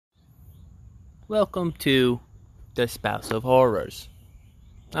Welcome to the Spouse of Horrors.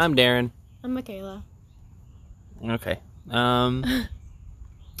 I'm Darrin. I'm Makayla. Okay. Enough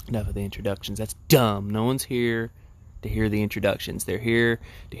of the introductions. That's dumb. No one's here to hear the introductions. They're here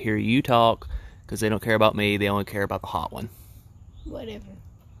to hear you talk because they don't care about me. They only care about the hot one. Whatever.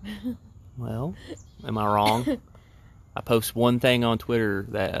 Well, am I wrong? I post one thing on Twitter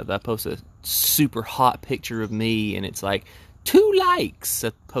that I post a super hot picture of me and it's like 2 likes.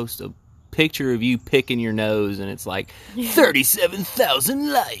 I post a picture of you picking your nose and it's like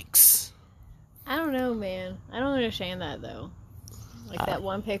 37,000 likes. I don't know, man. I don't understand that though. Like that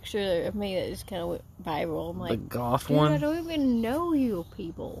one picture of me that just kind of went viral. I'm like, the goth dude, one? I don't even know you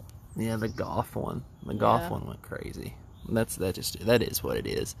people. Yeah, the goth one. The goth one went crazy. That is what it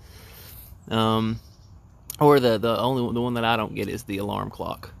is. Or the one that I don't get is the alarm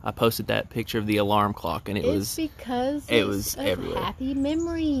clock. I posted that picture of the alarm clock and it was everywhere. Happy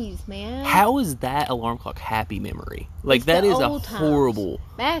memories, man. How is that alarm clock happy memory? Like, that is a horrible.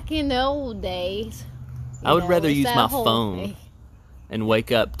 Back in the old days. I would rather use my phone and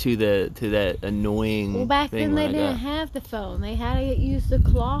wake up to that annoying. Well, back then they didn't have the phone. They had to use the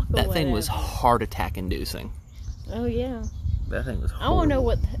clock. That thing was heart attack inducing. Oh yeah. That thing was horrible. I want to know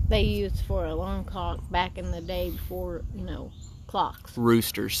what they used for an alarm clock back in the day before, clocks.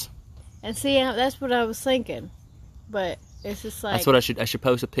 Roosters. And see, that's what I was thinking. But it's just like... That's what I should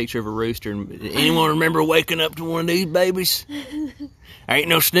post a picture of a rooster. And anyone remember waking up to one of these babies? There ain't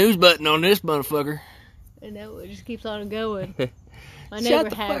no snooze button on this motherfucker. I know, it just keeps on going. My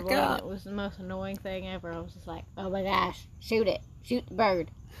neighbor had one. It was the most annoying thing ever. I was just like, oh my gosh, shoot it. Shoot the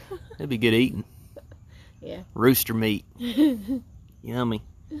bird. That'd be good eating. Yeah. Rooster meat. Yummy.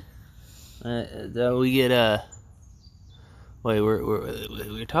 We get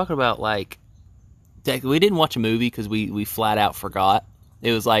we're talking about like we didn't watch a movie because we flat out forgot.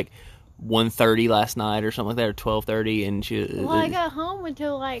 It was like 1:30 last night or something like that, or 12:30, and I got home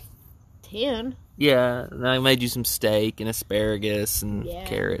until like 10. Yeah, and I made you some steak and asparagus and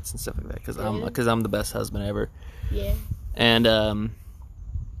carrots and stuff like that because I'm the best husband ever. Yeah. And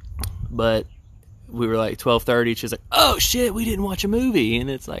but we were like 12:30. She's like, "Oh shit, we didn't watch a movie," and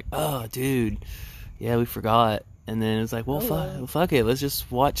it's like, "Oh, dude, yeah, we forgot." And then it's like, "Well, fuck it, let's just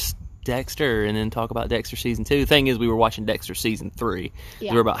watch Dexter and then talk about Dexter season 2." The thing is, we were watching Dexter season 3.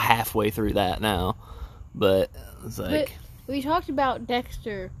 Yeah. We're about halfway through that now, but it's like we talked about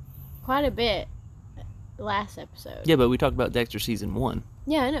Dexter quite a bit last episode. Yeah, but we talked about Dexter season 1.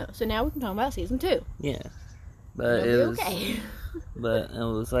 Yeah, I know. So now we can talk about season 2. Yeah, but it was okay. But it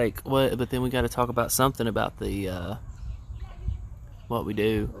was like, what? But then we got to talk about something about the what we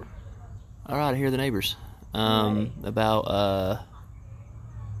do. All right, I hear the neighbors. About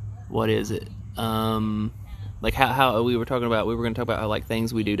what is it? Like how we were talking about. We were going to talk about how, like,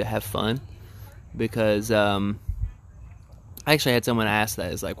 things we do to have fun, because I actually had someone ask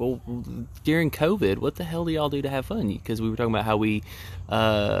that. It's like, well, during COVID, what the hell do y'all do to have fun? Because we were talking about how we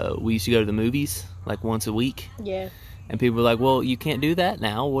used to go to the movies like once a week. Yeah. And people were like, well, you can't do that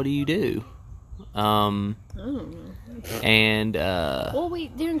now. What do you do? And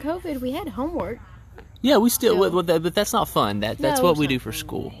during COVID, we had homework. Yeah, we still, but that's not fun. That's what we do for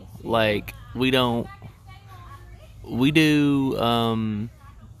school. Like, we do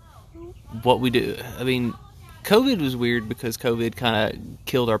what we do. I mean, COVID was weird because COVID kind of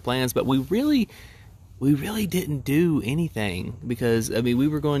killed our plans, but we really didn't do anything because, I mean, we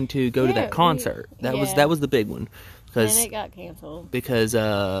were going to go to that concert. That was the big one. And it got canceled. Because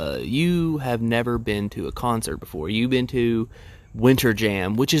you have never been to a concert before. You've been to Winter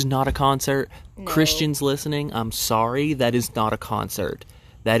Jam, which is not a concert. No. Christians listening, I'm sorry, that is not a concert.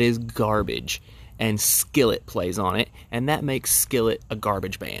 That is garbage. And Skillet plays on it, and that makes Skillet a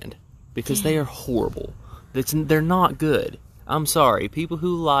garbage band. Because they are horrible. They're not good. I'm sorry. People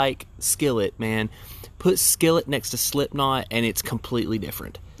who like Skillet, man, put Skillet next to Slipknot, and it's completely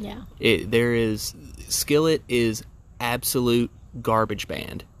different. Yeah. Skillet is absolute garbage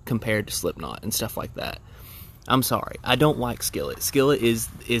band compared to Slipknot and stuff like that. I'm sorry, I don't like Skillet. Skillet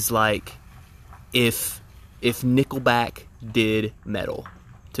is like if Nickelback did metal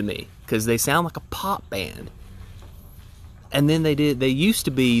to me, because they sound like a pop band. And then they used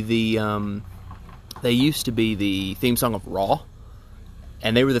to be the theme song of Raw,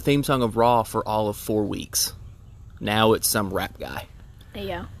 and they were the theme song of Raw for all of 4 weeks. Now it's some rap guy.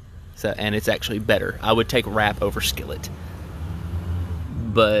 Yeah. So, and it's actually better. I would take rap over Skillet.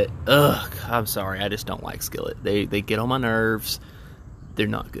 But, I'm sorry, I just don't like Skillet. They get on my nerves. They're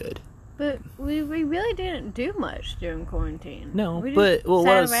not good. But we really didn't do much during quarantine. No, we but what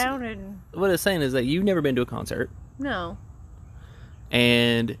I was saying is that you've never been to a concert. No.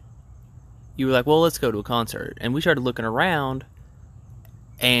 And you were like, well, let's go to a concert. And we started looking around,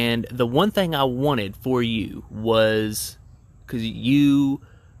 and the one thing I wanted for you was, because you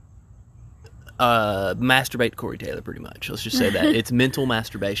masturbate to Corey Taylor pretty much. Let's just say that. It's mental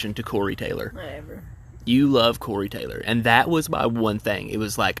masturbation to Corey Taylor. Whatever. You love Corey Taylor. And that was my one thing. It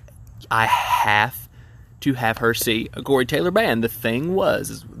was like, I have to have her see a Corey Taylor band. The thing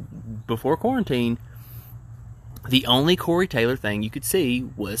was, before quarantine, the only Corey Taylor thing you could see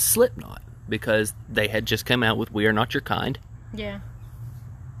was Slipknot, because they had just come out with We Are Not Your Kind. Yeah.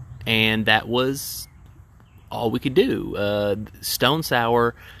 And that was all we could do. Stone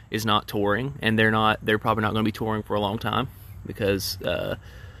Sour is not touring, and they're probably not going to be touring for a long time, because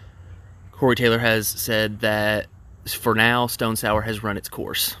Corey Taylor has said that for now Stone Sour has run its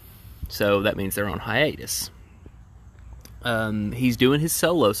course. So that means they're on hiatus. He's doing his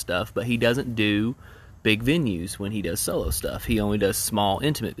solo stuff, but he doesn't do big venues when he does solo stuff. He only does small,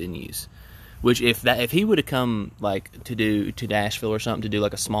 intimate venues. Which, if he would have come like to Nashville or something to do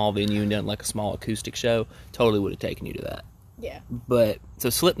like a small venue and done like a small acoustic show, totally would have taken you to that. Yeah. But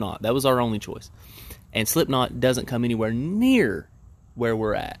so Slipknot, that was our only choice, and Slipknot doesn't come anywhere near where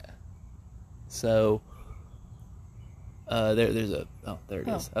we're at. So there it is.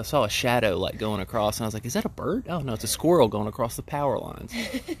 I saw a shadow like going across, and I was like, "Is that a bird?" Oh no, it's a squirrel going across the power lines.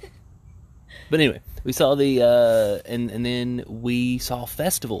 But anyway, we saw and then we saw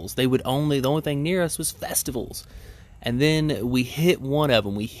festivals. The only thing near us was festivals. And then we hit one of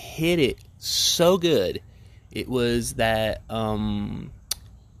them. We hit it so good. It was that,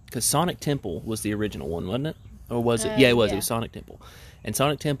 because Sonic Temple was the original one, wasn't it? Or was it? Yeah, it was. Yeah. It was Sonic Temple. And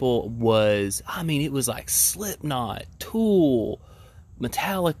Sonic Temple was, it was like Slipknot, Tool,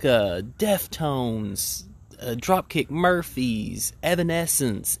 Metallica, Deftones, Dropkick Murphys,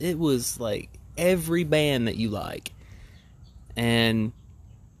 Evanescence. It was like every band that you like. And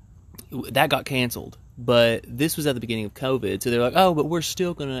that got canceled. But this was at the beginning of COVID, so they're like, oh, but we're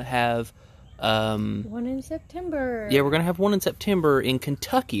still going to have one in September. Yeah, we're going to have one in September in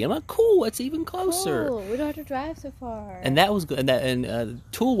Kentucky. I'm like, cool, it's even closer. Cool. We don't have to drive so far. And that was good. And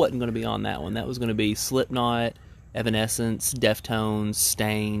Tool wasn't going to be on that one. That was going to be Slipknot, Evanescence, Deftones,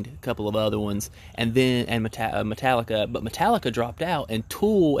 Stained, a couple of other ones, and Metallica. But Metallica dropped out, and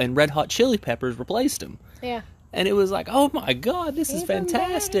Tool and Red Hot Chili Peppers replaced them. Yeah. And it was like, oh my God, this is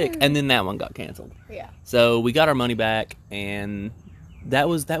fantastic. Better. And then that one got canceled. Yeah. So we got our money back, and that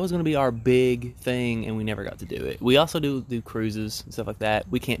was going to be our big thing, and we never got to do it. We also do cruises and stuff like that.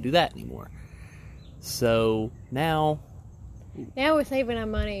 We can't do that anymore. So now we're saving our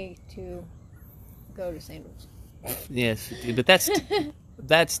money to go to Sandals. Yes, but that's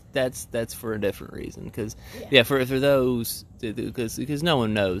for a different reason. Because for those, because no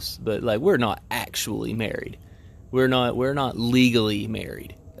one knows, but like, we're not actually married. We're not legally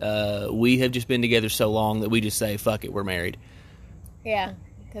married. We have just been together so long that we just say, fuck it, we're married. Yeah,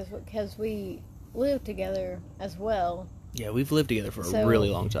 because we live together as well. Yeah, we've lived together for a really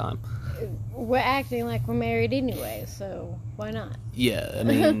long time. We're acting like we're married anyway, so why not? Yeah, I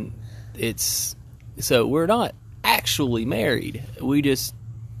mean, so we're not actually married. We just,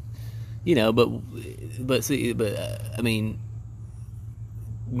 I mean,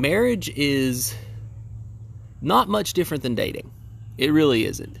 marriage is not much different than dating. It really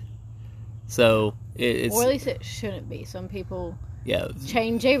isn't. So it's, or at least it shouldn't be. Some people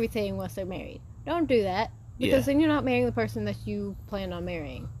change everything once they're married. Don't do that, because then you're not marrying the person that you plan on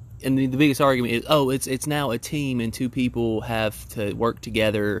marrying. And the biggest argument is, it's now a team and two people have to work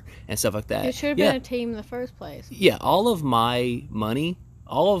together and stuff like that. It should have been a team in the first place. Yeah, all of my money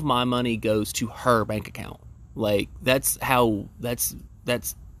goes to her bank account. Like,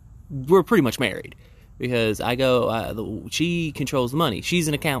 we're pretty much married. Because she controls the money. She's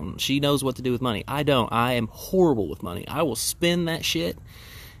an accountant. She knows what to do with money. I don't. I am horrible with money. I will spend that shit,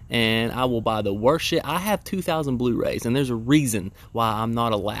 and I will buy the worst shit. I have 2,000 Blu-rays, and there's a reason why I'm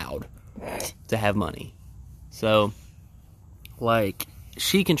not allowed to have money. So, like,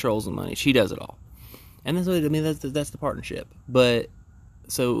 she controls the money. She does it all. And that's the partnership. But,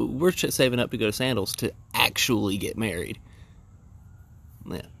 so, we're saving up to go to Sandals to actually get married.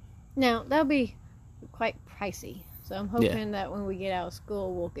 Yeah. Now, that'll be quite pricey, so I'm hoping that when we get out of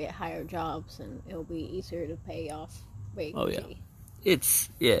school we'll get higher jobs and it'll be easier to pay off very quickly.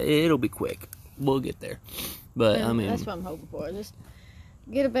 It'll be quick. We'll get there, but that's what I'm hoping for. Just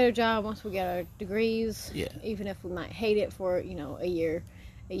get a better job once we get our degrees. Yeah. Even if we might hate it for a year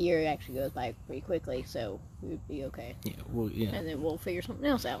actually goes by pretty quickly, so we'd be okay. And then we'll figure something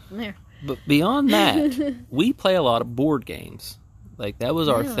else out from there. But beyond that, we play a lot of board games. Like, that was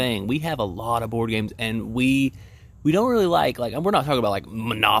our thing. We have a lot of board games, and we we don't really like we're not talking about like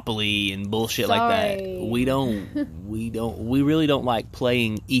Monopoly and bullshit like that. We really don't like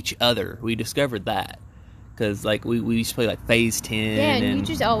playing each other. We discovered that because like we used to play like Phase 10 and you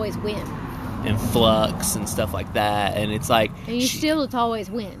just always win and Flux and stuff like that, and it's like and you still always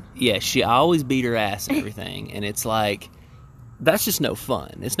win. Yeah, I always beat her ass and everything, and it's like that's just no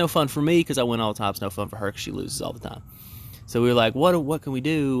fun. It's no fun for me because I win all the time. It's no fun for her because she loses all the time. So we were like, what can we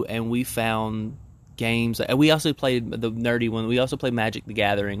do? And we found games. And we also played the nerdy one. We also played Magic the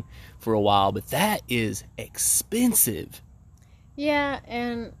Gathering for a while, but that is expensive. Yeah,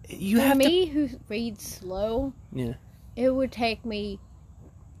 and who reads slow, it would take me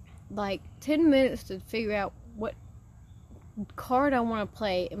like 10 minutes to figure out what card I want to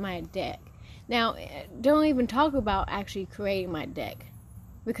play in my deck. Now, don't even talk about actually creating my deck,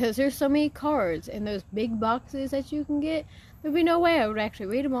 because there's so many cards in those big boxes that you can get. There'd be no way I would actually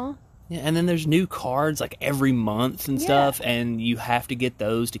read them all. Yeah, and then there's new cards like every month and stuff, and you have to get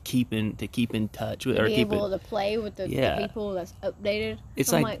those to keep in touch with, or be able to play with the people that's updated.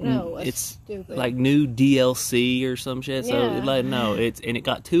 It's like no, it's stupid. Like new DLC or some shit. So no, it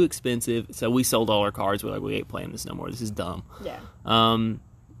got too expensive. So we sold all our cards. We're like, we ain't playing this no more. This is dumb. Yeah.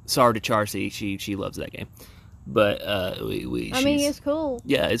 Sorry to Charcy, she loves that game, but I mean, it's cool.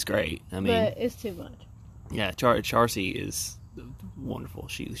 Yeah, it's great. I mean, but it's too much. Yeah, Charcy is wonderful.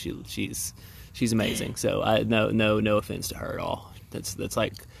 She's amazing. So I no offense to her at all. It's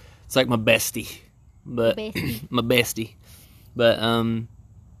like my bestie, but my bestie. But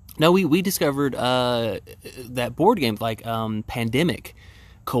no, we discovered that board games like Pandemic.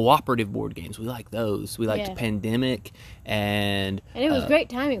 Cooperative board games, we like those. We liked Pandemic, and it was great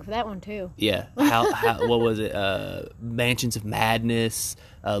timing for that one too. Yeah, how what was it? Mansions of Madness,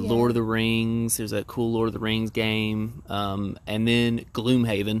 Lord of the Rings. There's a cool Lord of the Rings game, and then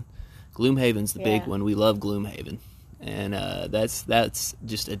Gloomhaven. Gloomhaven's the big one. We love Gloomhaven, and that's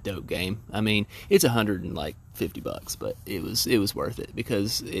just a dope game. I mean, it's $150, but it was worth it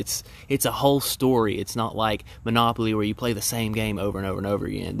because it's a whole story. It's not like Monopoly where you play the same game over and over and over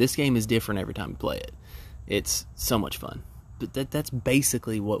again. This game is different every time you play it. It's so much fun. But that's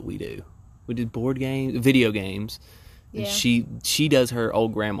basically what we do. We did board games, video games, and she does her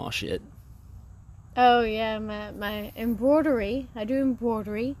old grandma shit. Oh yeah, my embroidery. I do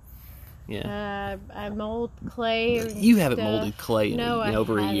embroidery. Yeah. I mold clay. You haven't molded clay in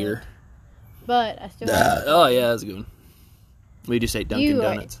over a year. But I still. Oh yeah, that's a good one. We just ate Dunkin'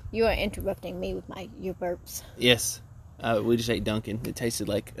 Donuts. You are interrupting me with your burps. Yes, we just ate Dunkin'. It tasted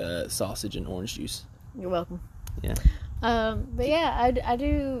like sausage and orange juice. You're welcome. Yeah. But yeah, I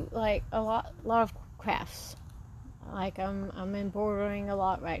do like a lot of crafts. Like I'm embroidering a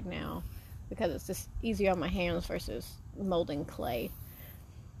lot right now because it's just easier on my hands versus molding clay.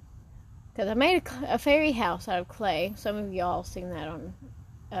 Because I made a fairy house out of clay. Some of y'all seen that on,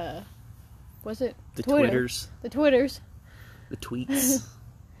 was it the Twitter? Twitters? The Twitters. The tweets.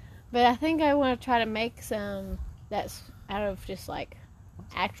 But I think I want to try to make some that's out of just like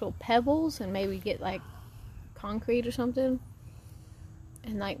actual pebbles and maybe get like concrete or something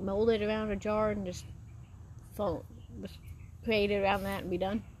and like mold it around a jar and just create it around that and be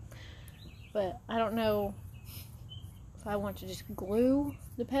done. But I don't know if I want to just glue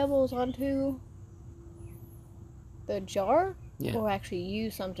the pebbles onto the jar or actually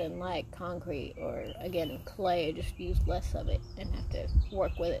use something like concrete or again clay, just use less of it and have to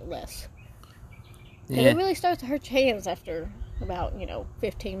work with it less. Because it really starts to hurt your hands after about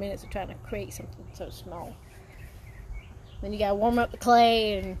 15 minutes of trying to create something so small. Then you gotta warm up the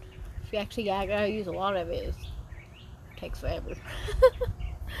clay, and if you actually gotta use a lot of it, it takes forever.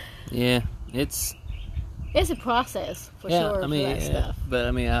 Yeah, it's a process for sure. I mean, for that stuff. But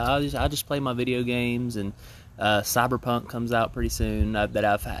I mean, I just play my video games, and Cyberpunk comes out pretty soon. I've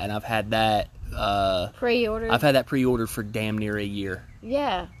had that pre-ordered. I've had that pre-ordered for damn near a year.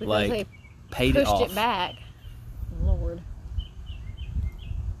 Yeah, because like, they paid pushed it off. It back. Lord,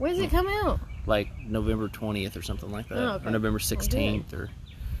 when does it come out? Like November 20th or something like that, or November 16th or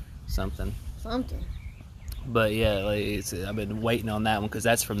something. Something. But yeah, like I've been waiting on that one because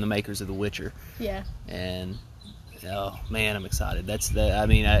that's from the makers of The Witcher. Yeah. And oh man, I'm excited. I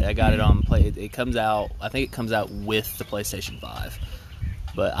mean, I got it on play. It comes out. I think it comes out with the PlayStation 5,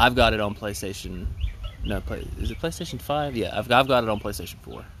 but I've got it on PlayStation. No, is it PlayStation 5? Yeah, I've got it on PlayStation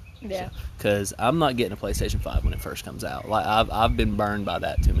 4. Yeah. Because I'm not getting a PlayStation 5 when it first comes out. Like I've been burned by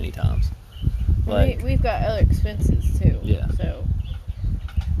that too many times. Like we've got other expenses too. Yeah. So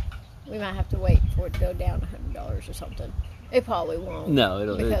we might have to wait for it to go down $100 or something. It probably won't.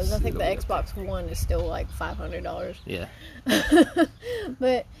 No, because I think the Xbox One is still like $500. Yeah.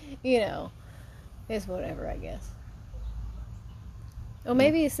 But it's whatever, I guess. Or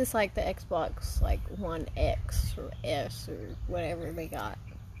maybe it's just like the Xbox like One X or S or whatever they got.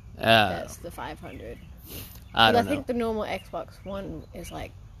 That's the 500. I don't know. I think the normal Xbox One is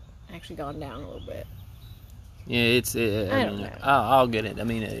like actually gone down a little bit. Yeah, I don't know. I'll get it. I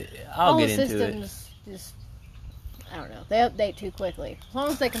mean, I'll get into it. All the systems just, I don't know. They update too quickly. As long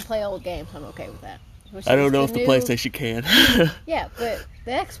as they can play old games, I'm okay with that. I don't know if the PlayStation can. Yeah, but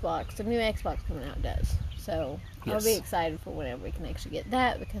the Xbox, the new Xbox coming out does. So I'll be excited for whenever we can actually get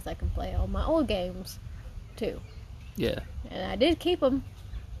that because I can play all my old games too. Yeah. And I did keep them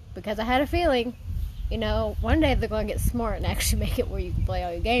because I had a feeling, one day they're going to get smart and actually make it where you can play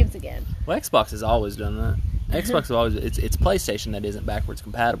all your games again. Well, Xbox has always done that. Xbox has always it's PlayStation that isn't backwards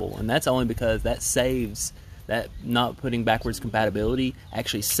compatible, and that's only because that not putting backwards compatibility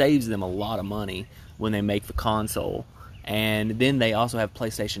actually saves them a lot of money when they make the console. And then they also have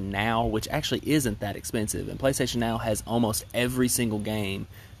PlayStation Now, which actually isn't that expensive. And PlayStation Now has almost every single game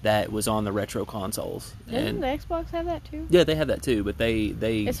that was on the retro consoles. Doesn't the Xbox have that too? Yeah, they have that too, but they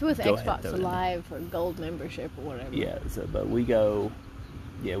it's with Xbox Live or Gold membership or whatever. Yeah, but we go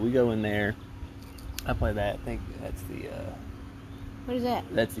in there. I play that. I think that's the. What is that?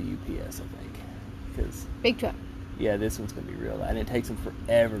 That's the UPS, I think. Cause, big truck. Yeah, this one's gonna be real loud, and it takes them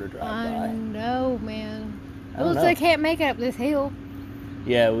forever to drive by. I know, man. Looks like they can't make it up this hill.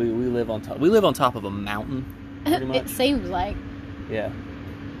 Yeah, we live on top. We live on top of a mountain. Pretty much. It seems like. Yeah.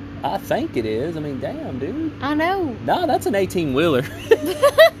 I think it is. I mean, damn, dude. I know. No, that's an 18-wheeler.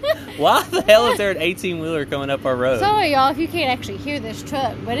 Why the hell is there an 18-wheeler coming up our road? Sorry, y'all, if you can't actually hear this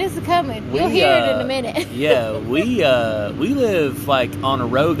truck, but it's coming. You'll hear it in a minute. Yeah, we live like on a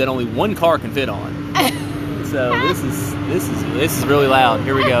road that only one car can fit on. So this is really loud.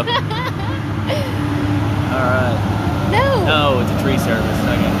 Here we go. All right. No, it's a tree service.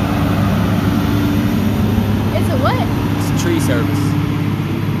 Okay. It's a what? It's a tree service.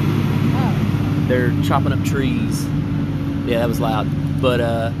 They're chopping up trees. Yeah, that was loud. But,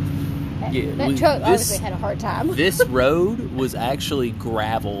 yeah. That truck obviously had a hard time. This road was actually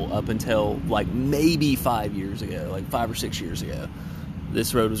gravel up until, like, maybe 5 years ago. Like, 5 or 6 years ago.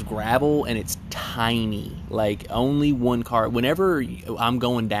 This road was gravel, and it's tiny. Like, only one car. Whenever I'm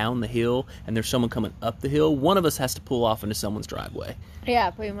going down the hill, and there's someone coming up the hill, one of us has to pull off into someone's driveway. Yeah,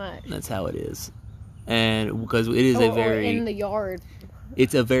 pretty much. That's how it is. And because it is a very... Or in the yard.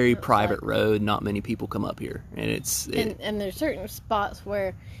 It's a very private road. Not many people come up here, and and there's certain spots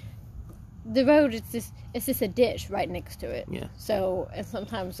where the road it's just a ditch right next to it. Yeah. So and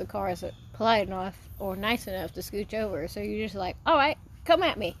sometimes the cars are polite enough or nice enough to scooch over. So you're just like, all right, come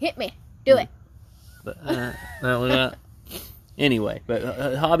at me, hit me, do it. But anyway, but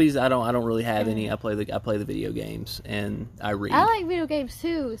hobbies I don't really have any. I play the video games and I read. I like video games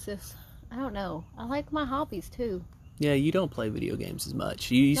too. It's just I don't know. I like my hobbies too. Yeah, you don't play video games as much.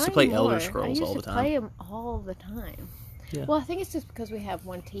 You used to play Elder Scrolls all the time. I used to play them all the time. Yeah. Well, I think it's just because we have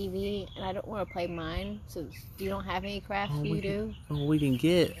one TV, and I don't want to play mine, since you don't have any crafts you do. Well, we can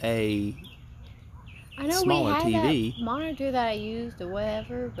get a smaller we had TV. That monitor that I used or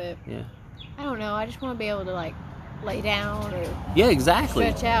whatever, but yeah. I don't know. I just want to be able to, like, lay down or exactly.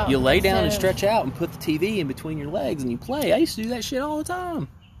 Stretch out. You lay down and stretch out and put the TV in between your legs and you play. I used to do that shit all the time.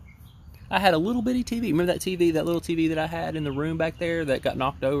 I had a little bitty TV. Remember that little TV that I had in the room back there that got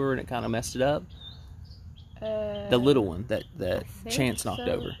knocked over and it kind of messed it up? The little one that Chance knocked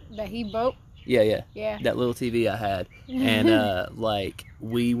over. That he broke? Yeah. Yeah. That little TV I had. And, I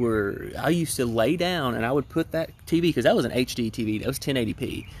used to lay down and I would put that TV, because that was an HD TV. That was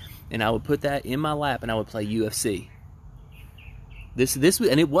 1080p. And I would put that in my lap and I would play UFC. This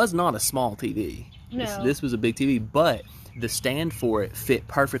and it was not a small TV. No. This was a big TV, but the stand for it fit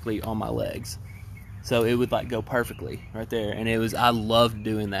perfectly on my legs. So it would like go perfectly right there. And I loved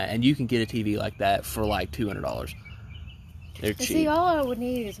doing that. And you can get a TV like that for like $200. They're cheap. See, all I would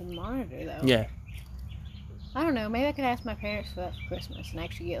need is a monitor though. Yeah. I don't know. Maybe I could ask my parents for that for Christmas and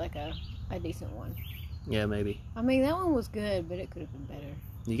actually get like a decent one. Yeah, maybe. I mean, that one was good, but it could have been better.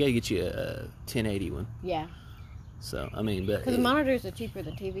 You gotta get you a 1080 one. Yeah. So, I mean, but... Because monitors are cheaper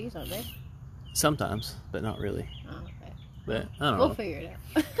than TVs, aren't they? Sometimes, but not really. Oh, okay. But, I don't know. We'll figure it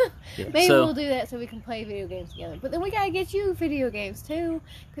out. Yeah. Maybe we'll do that so we can play video games together. But then we gotta get you video games, too.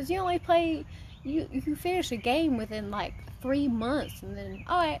 Because you only play... You can finish a game within, like, 3 months. And then,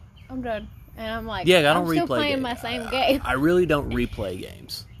 alright, I'm done. And I'm like, yeah, I don't I'm still playing my same game. I really don't replay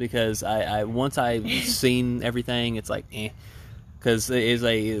games. Because I once I've seen everything, it's like, eh. Because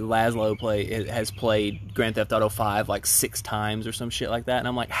Laszlo has played Grand Theft Auto 5 like 6 times or some shit like that. And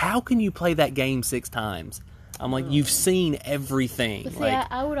I'm like, how can you play that game 6 times? I'm like, you've seen everything. But see,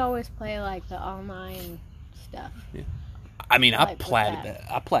 like, I would always play like the online stuff. Yeah. I mean, I like,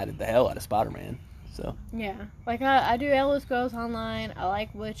 platted the hell out of Spider-Man. So yeah, like I do Elder Scrolls Online. I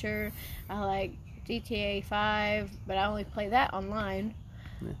like Witcher. I like GTA 5, but I only play that online.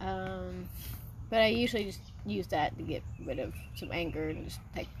 Yeah. But I usually just use that to get rid of some anger and just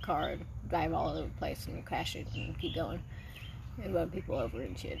take a car and drive all over the place and crash it and keep going and run people over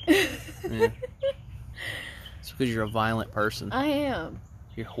and shit. Yeah. It's because you're a violent person. I am.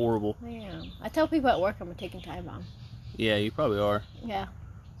 You're horrible. I am. I tell people at work I'm a ticking time bomb. Yeah, you probably are. Yeah.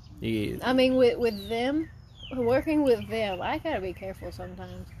 Yeah. I mean, with them, working with them, I gotta be careful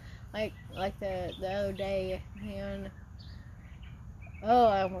sometimes. Like the other day, man. Oh,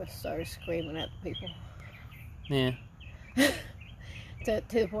 I almost started screaming at the people. Yeah. to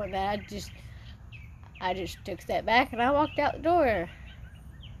the point that I just took a step back and I walked out the door.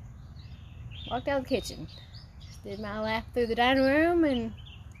 Walked out the kitchen. Just did my lap through the dining room and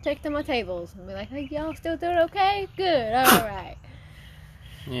checked on my tables and be like, "Hey, y'all still doing okay? Good, all right."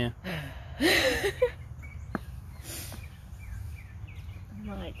 Yeah.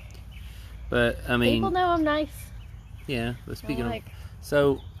 I'm like, but I mean, people know I'm nice. Yeah, but speaking like, of,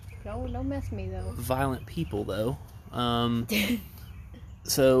 so don't mess with me though. Violent people though.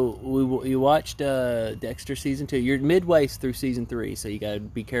 So you watched Dexter season 2. You're midway through season 3, so you gotta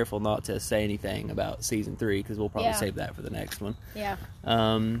be careful not to say anything about season 3 because we'll probably save that for the next one. Yeah.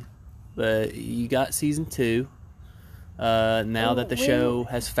 But you got season 2. Now that the show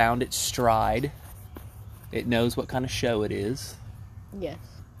has found its stride, it knows what kind of show it is. Yes.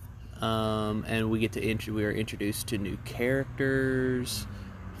 And we get to we are introduced to new characters,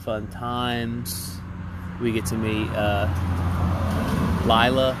 fun times. We get to meet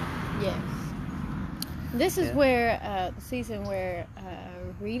Lila. Yes. This is where the season where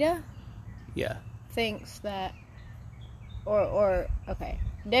Rita. Yeah. Thinks that, or okay,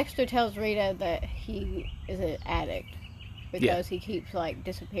 Dexter tells Rita that he is an addict because he keeps like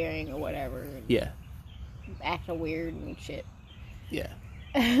disappearing or whatever. And acting weird and shit. Yeah.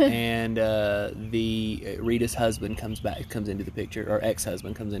 And the Rita's husband comes into the picture, or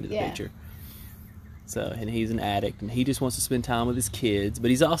ex-husband comes into the picture. So, and he's an addict, and he just wants to spend time with his kids, but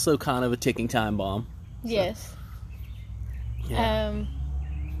he's also kind of a ticking time bomb. So. Yes. Yeah.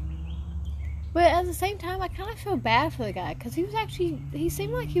 But at the same time, I kind of feel bad for the guy because he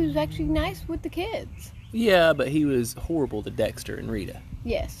seemed like he was actually nice with the kids. Yeah, but he was horrible to Dexter and Rita.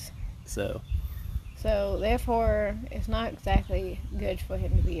 Yes. So therefore, it's not exactly good for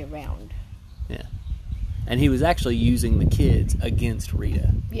him to be around. Yeah. And he was actually using the kids against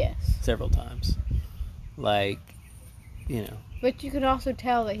Rita. Yes. Several times. Like, you know. But you could also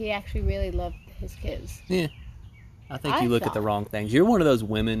tell that he actually really loved his kids. Yeah. I think you look at the wrong things. You're one of those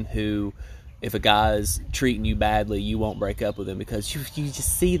women who, if a guy's treating you badly, you won't break up with him because you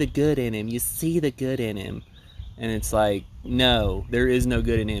just see the good in him. You see the good in him. And it's like, no, there is no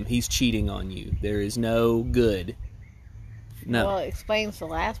good in him. He's cheating on you. There is no good. No. Well, it explains the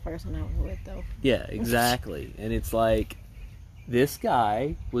last person I was with, though. Yeah, exactly. And it's like, this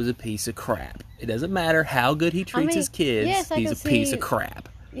guy was a piece of crap. It doesn't matter how good he treats his kids. He's a piece of crap.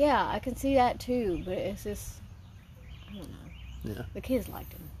 Yeah, I can see that, too. But it's just, I don't know. Yeah. The kids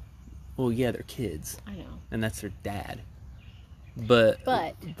liked him. Well, yeah, they're kids. I know. And that's their dad. But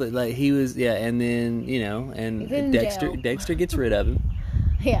like he was, and then, you know, and Dexter gets rid of him.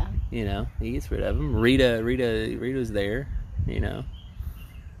 Yeah. You know, he gets rid of him. Rita's there, you know.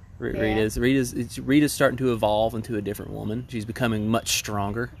 Rita's starting to evolve into a different woman. She's becoming much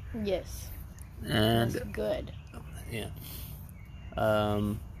stronger. Yes. And that's good. Yeah.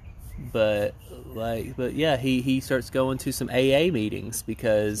 But yeah, he starts going to some AA meetings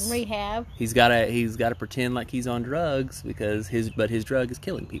because rehab. He's gotta pretend like he's on drugs because his drug is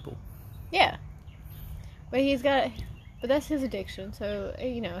killing people. Yeah. But that's his addiction, so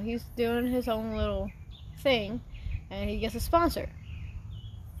you know, he's doing his own little thing and he gets a sponsor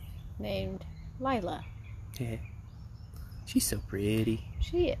named Lila. Yeah. She's so pretty.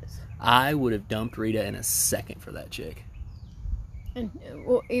 She is. I would have dumped Rita in a second for that chick. And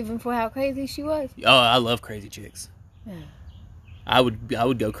even for how crazy she was. Oh, I love crazy chicks. I would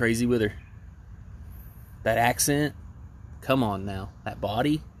go crazy with her. That accent, come on now. That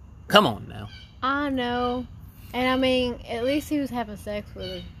body, come on now. I know, and I mean, at least he was having sex with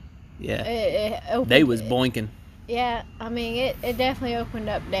her. Yeah, they was boinking. Yeah, I mean, it definitely opened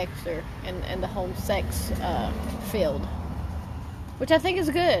up Dexter and the whole sex field, which I think is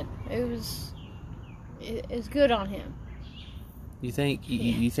good. It's good on him. You think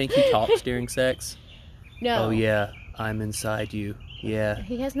you think he talks during sex? No. Oh yeah, I'm inside you. Yeah.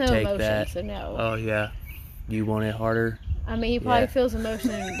 He has no emotion, so no. Oh yeah. You want it harder? I mean, he probably feels emotion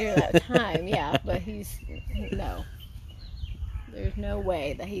during that time, yeah, but no. There's no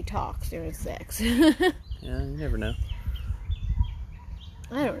way that he talks during sex. Yeah, you never know.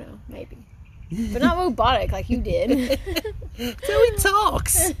 I don't know, maybe. But not robotic like you did. So he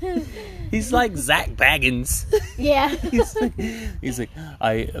talks. He's like Zach Baggins. Yeah. He's like,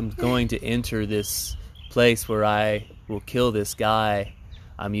 I am going to enter this place where I will kill this guy.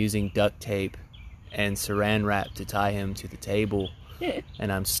 I'm using duct tape and saran wrap to tie him to the table.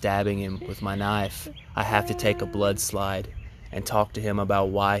 And I'm stabbing him with my knife. I have to take a blood slide and talk to him about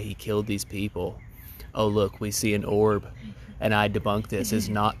why he killed these people. Oh, look, we see an orb. And I debunk this as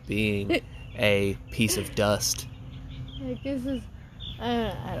not being a piece of dust. Like, this is...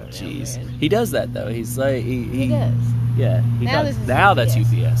 I don't know. Jeez. Man. He does that, though. He's like... He does. Yeah, he now does. This is now UPS. that's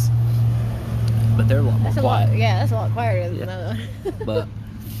UPS. But they're a lot more quiet. That's a lot quieter than the other one. But...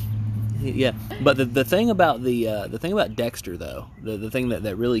 Yeah, but the thing about the thing about Dexter, though, the thing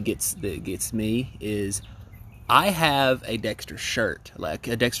that really gets me is I have a Dexter shirt, like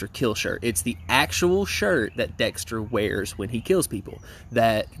a Dexter kill shirt. It's the actual shirt that Dexter wears when he kills people.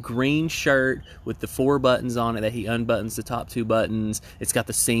 That green shirt with the 4 buttons on it that he unbuttons the top 2 buttons. It's got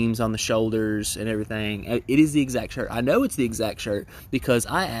the seams on the shoulders and everything. It is the exact shirt. I know it's the exact shirt because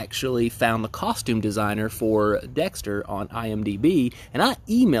I actually found the costume designer for Dexter on IMDb, and I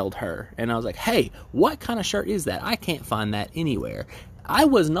emailed her, and I was like, hey, what kind of shirt is that? I can't find that anywhere. I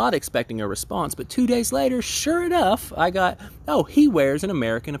was not expecting a response, but 2 days later, sure enough, I got, oh, he wears an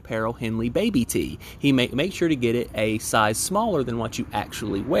American Apparel Henley baby tee. He make sure to get it a size smaller than what you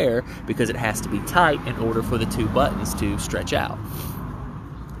actually wear because it has to be tight in order for the 2 buttons to stretch out.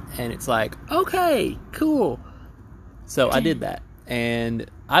 And it's like, okay, cool. So I did that. And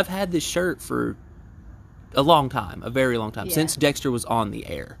I've had this shirt for a long time, a very long time, since Dexter was on the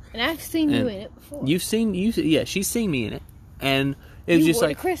air. And I've seen you in it before. Yeah, she's seen me in it. And it was you just wore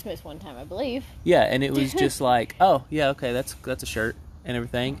like Christmas one time, I believe. Yeah, and it was just like, oh, yeah, okay, that's a shirt and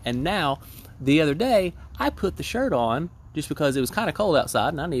everything. And now, the other day, I put the shirt on just because it was kind of cold outside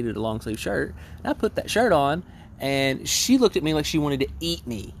and I needed a long sleeve shirt. And I put that shirt on, and she looked at me like she wanted to eat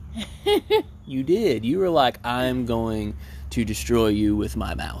me. You did. You were like, I'm going to destroy you with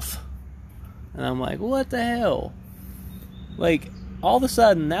my mouth. And I'm like, what the hell? Like, all of a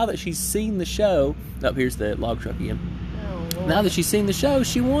sudden, now that she's seen the show, here's the log truck again. Now that she's seen the show,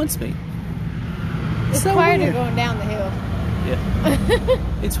 she wants me. It's so quieter weird. going down the hill.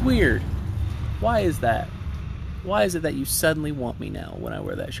 Yeah. It's weird. Why is that? Why is it that you suddenly want me now when I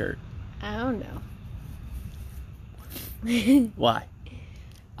wear that shirt? I don't know. Why?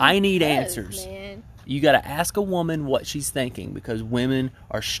 I need answers. Man. You got to ask a woman what she's thinking because women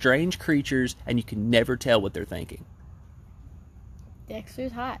are strange creatures and you can never tell what they're thinking.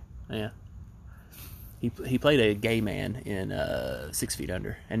 Dexter's hot. Yeah. He played a gay man in 6 Feet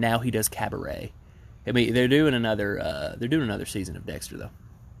Under, and now he does cabaret. I mean, they're doing another season of Dexter though.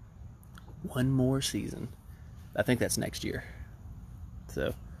 One more season. I think that's next year.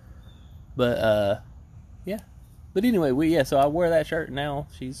 So, but yeah. But anyway, so I wear that shirt now.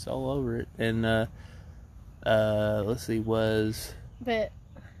 She's all over it, and let's see, But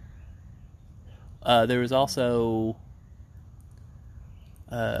there was also.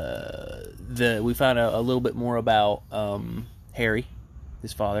 We found out a little bit more about Harry,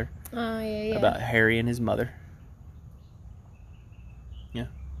 his father. Oh, yeah. About Harry and his mother. Yeah.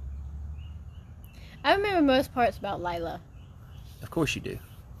 I remember most parts about Lila. Of course you do.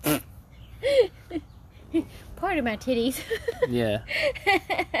 Part of my titties. Yeah.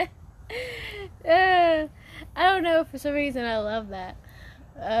 I don't know, for some reason I love that.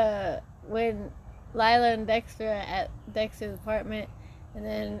 When Lila and Dexter are at Dexter's apartment, and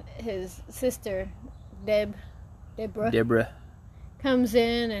then his sister, Deborah, comes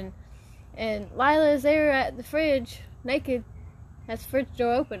in, and Lila is there at the fridge, naked. Has the fridge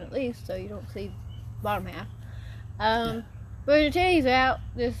door open at least, so you don't see the bottom half. But her titties are out,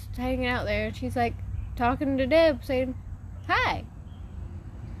 just hanging out there, and she's like talking to Deb, saying, "Hi."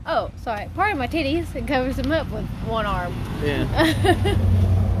 Oh, sorry, part of my titties, and covers them up with one arm. Yeah.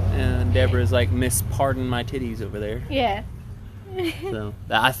 And Deborah's like, "Miss, pardon my titties" over there. Yeah. So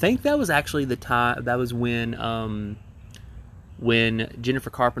I think that was actually the time. That was when Jennifer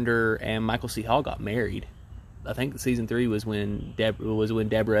Carpenter and Michael C. Hall got married. I think season 3 was when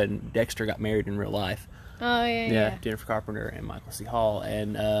Deborah and Dexter got married in real life. Oh yeah. Jennifer Carpenter and Michael C. Hall,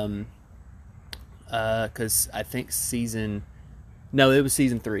 and because I think it was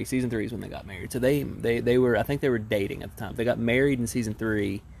season 3. Season 3 is when they got married. So they were, I think they were dating at the time. They got married in season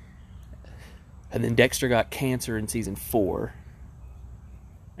 3, and then Dexter got cancer in season 4.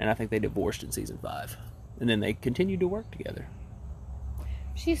 And I think they divorced in season 5. And then they continued to work together.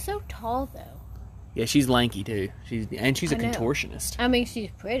 She's so tall, though. Yeah, she's lanky too. She's a contortionist. I mean, she's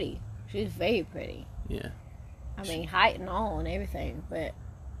pretty. She's very pretty. Yeah. I mean, height and all and everything, but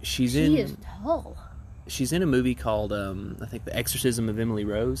she is tall. She's in a movie called I think The Exorcism of Emily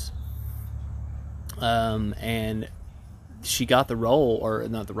Rose. And she got the role, or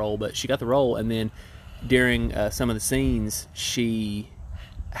not the role, but she got the role, and then during some of the scenes, she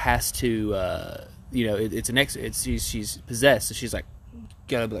has to, she's possessed, so she's like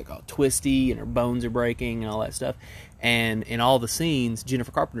gotta be like all twisty, and her bones are breaking and all that stuff. And in all the scenes,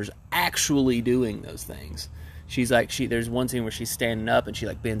 Jennifer Carpenter's actually doing those things. She's like, there's one scene where she's standing up and she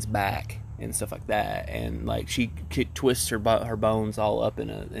like bends back and stuff like that, and like she twists her bones all up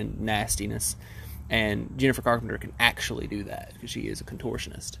in nastiness. And Jennifer Carpenter can actually do that because she is a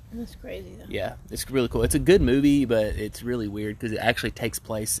contortionist. That's crazy, though. Yeah, it's really cool. It's a good movie, but it's really weird because it actually takes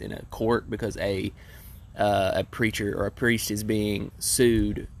place in a court because a preacher or a priest is being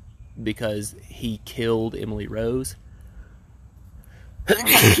sued because he killed Emily Rose.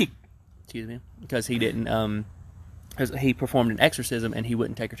 Excuse me. Because he didn't, because he performed an exorcism and he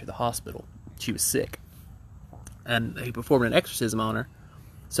wouldn't take her to the hospital. She was sick. And he performed an exorcism on her.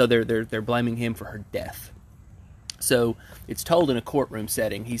 So they're blaming him for her death. So it's told in a courtroom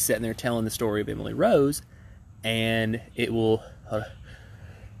setting. He's sitting there telling the story of Emily Rose, and it will,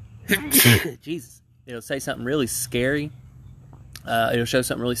 Jesus, it'll say something really scary. It'll show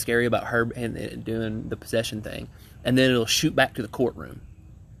something really scary about her and doing the possession thing, and then it'll shoot back to the courtroom.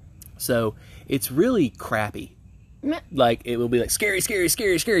 So it's really crappy. Like it will be like scary, scary,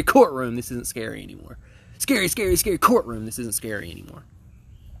 scary, scary courtroom. This isn't scary anymore. Scary, scary, scary courtroom. This isn't scary anymore.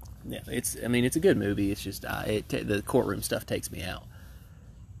 Yeah, it's a good movie. It's just the courtroom stuff takes me out.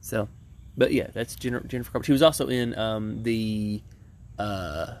 So, but yeah, that's Jennifer Carpenter. She was also in the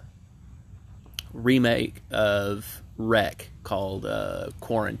remake of Wreck called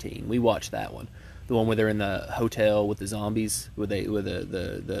Quarantine. We watched that one, the one where they're in the hotel with the zombies, where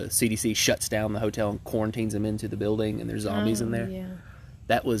the CDC shuts down the hotel and quarantines them into the building, and there's zombies in there. Yeah,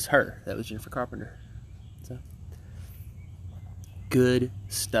 that was her. That was Jennifer Carpenter. Good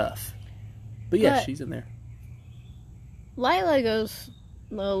stuff. But yeah, she's in there. Lila goes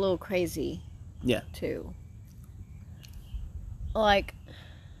a little crazy. Yeah. Too. Like,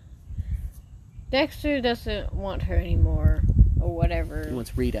 Dexter doesn't want her anymore, or whatever. He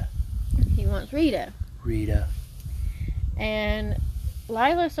wants Rita. Rita. And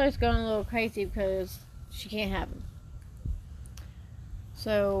Lila starts going a little crazy because she can't have him.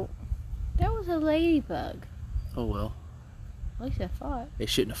 So, that was a ladybug. Oh well. At least I thought. They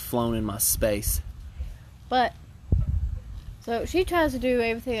shouldn't have flown in my space. But, so she tries to do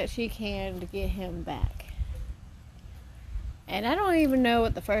everything that she can to get him back. And I don't even know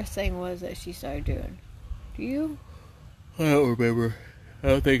what the first thing was that she started doing. Do you? I don't remember. I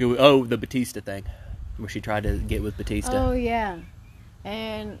don't think it was... Oh, the Batista thing. Where she tried to get with Batista. Oh, yeah.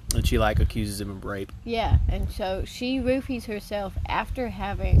 And she, like, accuses him of rape. Yeah, and so she roofies herself after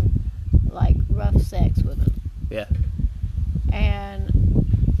having, like, rough sex with him. Yeah. And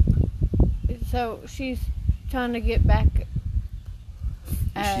so she's trying to get back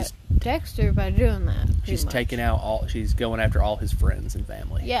at Dexter by doing that. She's taking out she's going after all his friends and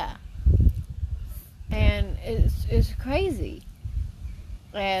family. Yeah. And it's crazy.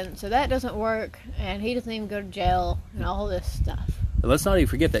 And so that doesn't work, and he doesn't even go to jail, and all this stuff. But let's not even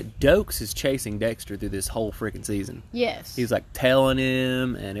forget that Dokes is chasing Dexter through this whole freaking season. Yes. He's like telling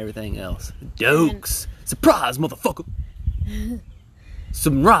him and everything else. Dokes! Surprise, motherfucker!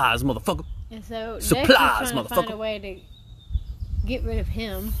 Surprise, motherfucker! And so Supplies, Dexter's trying to motherfucker! find a way to get rid of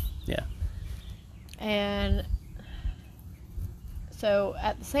him. Yeah. And so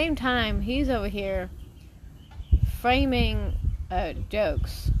at the same time, he's over here framing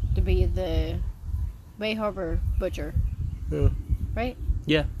Dokes to be the Bay Harbor Butcher. Yeah. Right?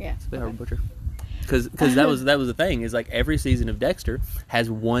 Yeah. Yeah. It's Bay Harbor Butcher. Because that was the thing, is like every season of Dexter has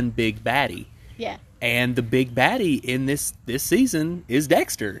one big baddie. Yeah. And the big baddie in this season is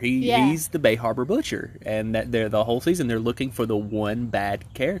Dexter. He's the Bay Harbor Butcher, and the whole season they're looking for the one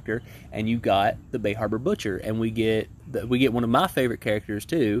bad character, and you got the Bay Harbor Butcher, and we get one of my favorite characters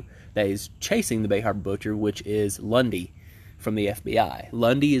too that is chasing the Bay Harbor Butcher, which is Lundy from the FBI.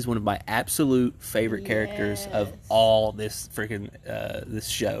 Lundy is one of my absolute favorite characters of all this freaking this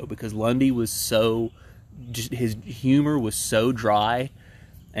show, because Lundy was his humor was so dry.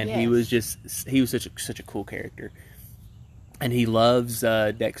 And he was such a cool character. And he loves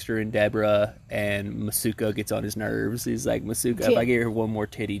Dexter and Deborah, and Masuka gets on his nerves. He's like, Masuka, if I get her one more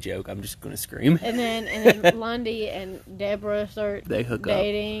titty joke, I'm just going to scream. And then Lundy and Deborah start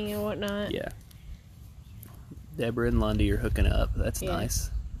dating and whatnot. Yeah. Deborah and Lundy are hooking up. That's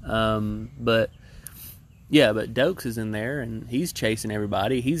nice. But Yeah, but Dokes is in there, and he's chasing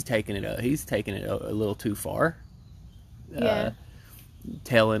everybody. He's taking it a little too far. Yeah.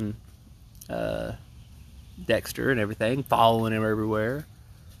 Telling Dexter and everything, following him everywhere.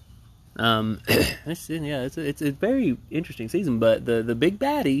 It's a very interesting season. But the big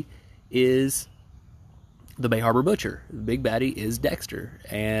baddie is the Bay Harbor Butcher. The big baddie is Dexter,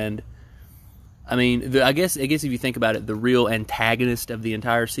 and I mean, I guess if you think about it, the real antagonist of the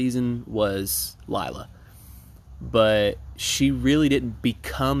entire season was Lila. But she really didn't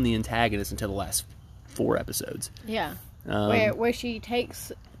become the antagonist until the last 4 episodes. Yeah. Where she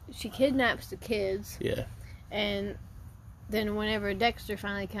kidnaps the kids. Yeah. And then whenever Dexter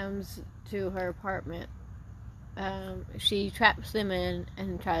finally comes to her apartment, she traps them in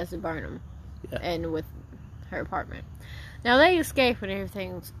and tries to burn them. Yeah. And with her apartment. Now they escape and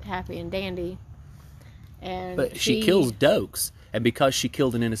everything's happy and dandy. But she kills Dokes, and because she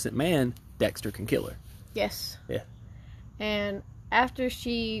killed an innocent man, Dexter can kill her. Yes. Yeah. And after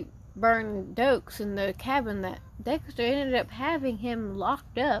she burned Dokes in the cabin, that Dexter ended up having him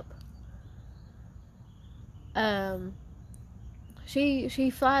locked up. She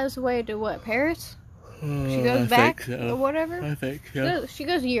flies away to what, Paris? She goes back or whatever. I think so. She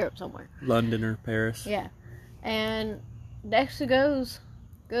goes to Europe somewhere. London or Paris. Yeah. And Dexter goes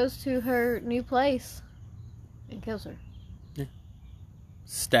to her new place and kills her.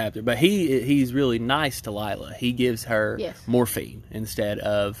 Stabbed her, but he's really nice to Lila. He gives her morphine instead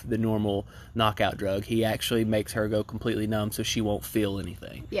of the normal knockout drug. He actually makes her go completely numb so she won't feel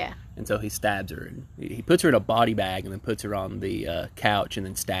anything. Yeah. And so he stabs her, and he puts her in a body bag and then puts her on the couch and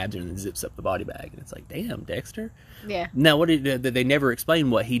then stabs her and then zips up the body bag. And it's like, damn, Dexter. Yeah. Now, they never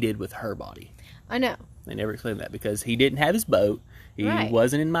explain what he did with her body. I know. They never explained that because he didn't have his boat. He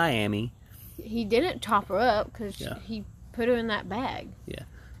wasn't in Miami. He didn't top her up because he put her in that bag. Yeah.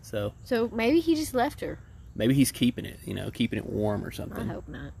 So maybe he just left her. Maybe he's keeping it, keeping it warm or something. I hope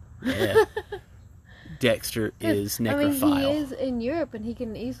not. Yeah. Dexter is necrophile. I mean, he is in Europe and he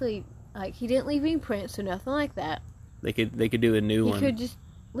can easily, he didn't leave any prints or nothing like that. They could do a new one. He could just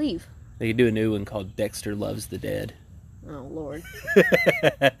leave. They could do a new one called Dexter Loves the Dead. Oh, Lord.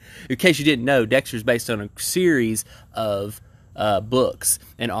 In case you didn't know, Dexter's based on a series of books,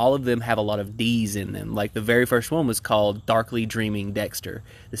 and all of them have a lot of D's in them. Like the very first one was called Darkly Dreaming Dexter.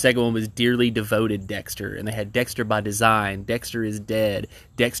 The second one was Dearly Devoted Dexter, and they had Dexter by Design, Dexter is Dead,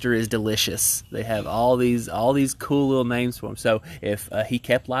 Dexter is Delicious. They have all these cool little names for him. So if he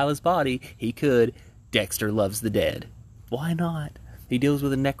kept Lila's body, he could Dexter Loves the Dead. Why not? He deals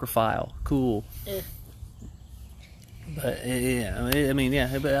with a necrophile. Cool. But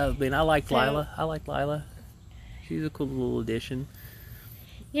I like Lila. I like Lila. She's a cool little addition.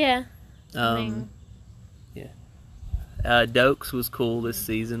 Yeah. Dokes was cool this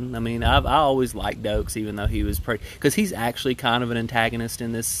season. I mean, I always liked Dokes, even though he was because he's actually kind of an antagonist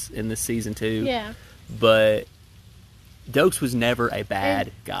in this season too. Yeah. But Dokes was never a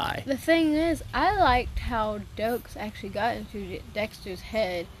bad guy. The thing is, I liked how Dokes actually got into Dexter's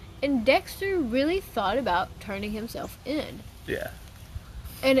head, and Dexter really thought about turning himself in. Yeah.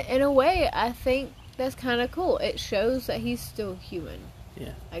 And in a way, I think that's kind of cool. It shows that he's still human.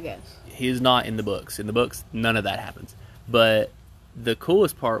 Yeah. I guess. He is not in the books. In the books, none of that happens. But the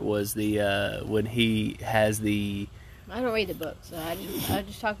coolest part was when he has the... I don't read the books, so I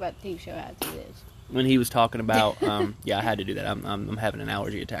just talk about the TV show as it is. When he was talking about... yeah, I had to do that. I'm having an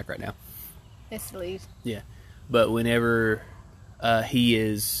allergy attack right now. It's the leaves. Yeah. But whenever he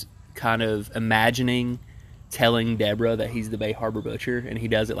is kind of imagining... telling Deborah that he's the Bay Harbor Butcher, and he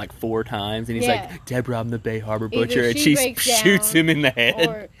does it like 4 times, and he's like, Deborah, I'm the Bay Harbor Butcher, and she shoots him in the head.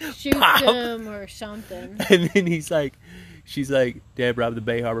 Or shoots him or something. And then she's like, Deborah, I'm the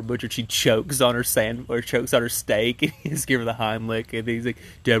Bay Harbor Butcher. She chokes on her chokes on her steak, and he's giving her the Heimlich, and he's like,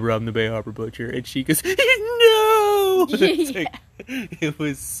 Deborah, I'm the Bay Harbor Butcher. And she goes, no! It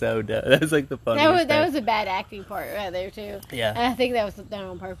was so dumb. That was like the funniest That was a bad acting part right there, too. Yeah. And I think that was done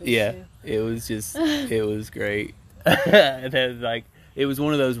on purpose, yeah, too. It was just, it was great. And then, it was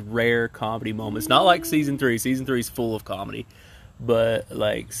one of those rare comedy moments. Not like season 3. Season 3 is full of comedy. But,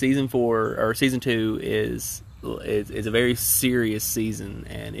 season 4, or season 2 is a very serious season.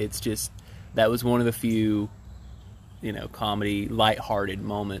 And it's just, that was one of the few, comedy, lighthearted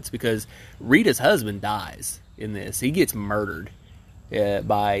moments. Because Rita's husband dies in this. He gets murdered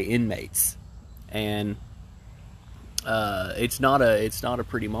by inmates. And it's not a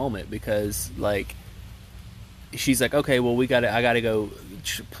pretty moment because, she's like, okay, well, I gotta go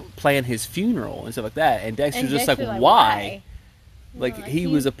plan his funeral and stuff like that. And Dexter's just like, why? He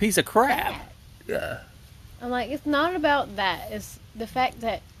was a piece of crap. Yeah. I'm like, it's not about that. It's the fact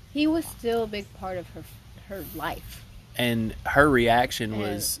that he was still a big part of her life. And her reaction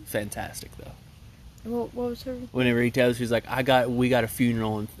was fantastic, though. What was her? Whenever he tells, she's like, we got a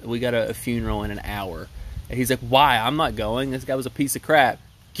funeral in an hour. And he's like, why? I'm not going. This guy was a piece of crap.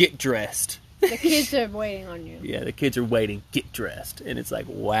 Get dressed. The kids are waiting on you. Yeah, the kids are waiting. Get dressed. And it's like,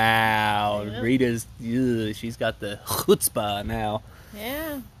 wow. Yeah. Rita's, she's got the chutzpah now.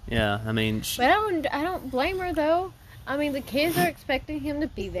 Yeah. Yeah, I mean. But I don't blame her, though. I mean, the kids are expecting him to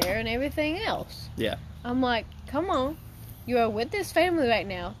be there and everything else. Yeah. I'm like, come on. You are with this family right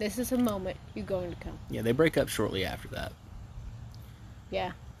now. This is a moment you're going to come. Yeah, they break up shortly after that.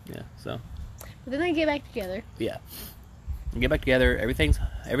 Yeah. Yeah, so. But then they get back together. Yeah. They get back together.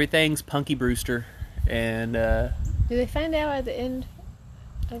 Everything's Punky Brewster. And, do they find out at the end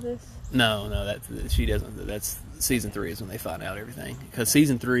of this? No, she doesn't. That's season 3 is when they find out everything. Because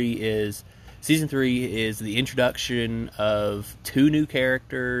season 3 is the introduction of 2 new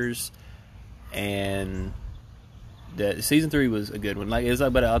characters, and season 3 was a good one.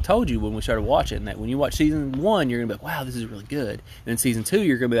 But I told you when we started watching that when you watch season 1, you're gonna be like, "Wow, this is really good." And then season 2,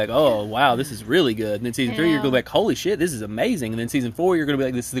 you're gonna be like, "Oh, wow, this is really good." And then season 3, you're gonna be like, "Holy shit, this is amazing." And then season 4, you're gonna be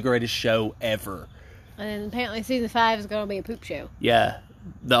like, "This is the greatest show ever." And then apparently season 5 is gonna be a poop show. Yeah,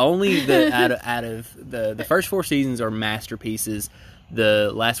 out of the first 4 seasons are masterpieces.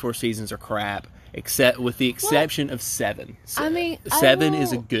 The last 4 seasons are crap. With the exception of 7. I mean, 7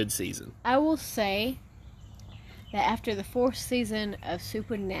 is a good season. I will say that after the 4th season of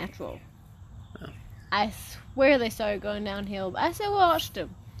Supernatural, I swear they started going downhill. But I still watched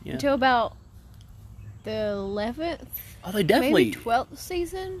them until about the 11th, they definitely maybe 12th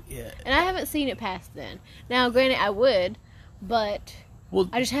season. Yeah, and I haven't seen it past then. Now, granted, I would, but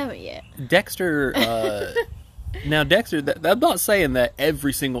I just haven't yet. Dexter. Now, Dexter, I'm not saying that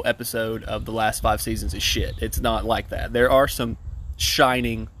every single episode of the last 5 seasons is shit. It's not like that. There are some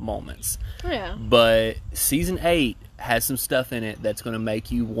shining moments. Yeah. But season 8 has some stuff in it that's going to make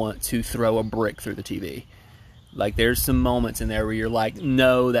you want to throw a brick through the TV. Like, there's some moments in there where you're like,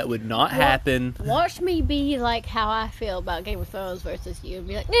 no, that would not happen. Watch me be like how I feel about Game of Thrones versus you. And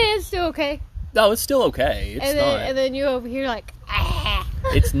be like, nah, it's still okay. No, it's still okay. And then you over here like, ah.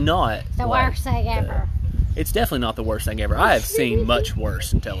 It's not. The worst thing ever. It's definitely not the worst thing ever. I have seen much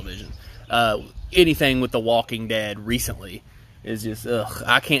worse in television. Anything with The Walking Dead recently is just, ugh.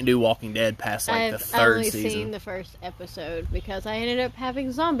 I can't do Walking Dead past the 3rd season. I've only seen the first episode because I ended up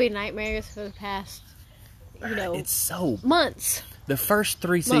having zombie nightmares for the past, months. The first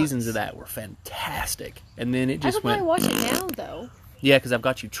 3 seasons of that were fantastic. And then it just went... I could probably watch it now, though. Yeah, because I've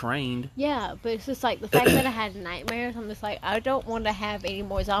got you trained. Yeah, but it's just like the fact that I had nightmares, I'm just like, I don't want to have any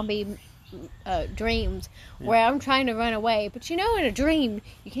more zombie dreams where I'm trying to run away. But in a dream,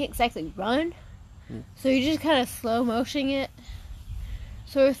 you can't exactly run. So you just kind of slow motion it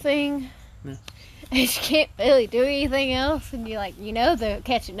sort of thing. And you can't really do anything else. And you're like, they're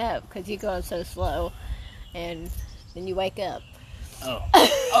catching up because you're going so slow. And then you wake up. Well,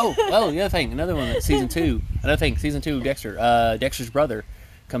 the other thing, season 2, Dexter. Dexter's brother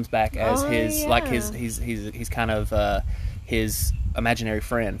comes back as he's kind of his imaginary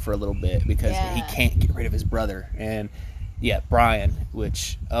friend for a little bit because he can't get rid of his brother. And Brian,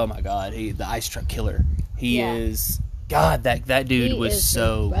 which, oh my god, the ice truck killer. He is, god, that dude was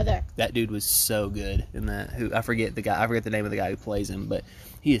so good in that. I forget the name of the guy who plays him, but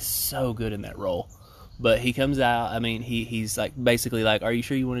he is so good in that role. But he comes out, I mean, he's like, basically like, are you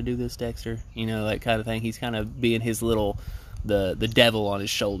sure you want to do this, Dexter? That kind of thing. He's kind of being his little, the devil on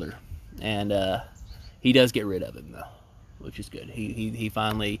his shoulder. And he does get rid of him, though, which is good. He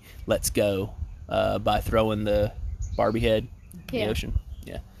finally lets go by throwing the Barbie head in the ocean.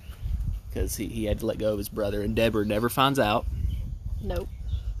 Yeah. Because he had to let go of his brother, and Deborah never finds out. Nope.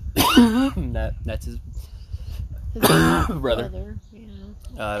 That's his brother. Yeah.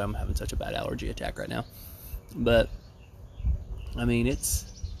 I'm having such a bad allergy attack right now, but I mean that's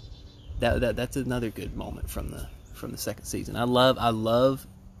another good moment from the 2nd season. I love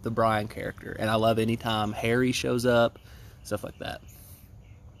the Brian character, and I love anytime Harry shows up, stuff like that.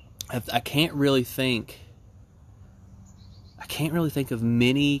 I can't really think of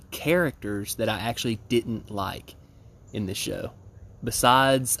many characters that I actually didn't like in this show.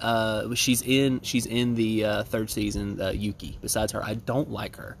 Besides, she's in the 3rd season, Yuki. Besides her, I don't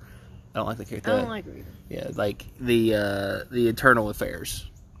like her. I don't like the character. I don't like her either. Yeah, like the Internal Affairs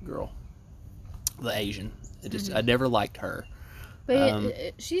girl, the Asian. I never liked her.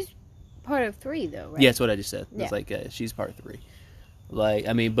 But she's part of 3, though, right? Yeah, that's what I just said. Yeah. It's like she's part of 3. Like,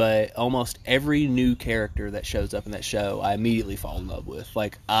 I mean, but almost every new character that shows up in that show, I immediately fall in love with.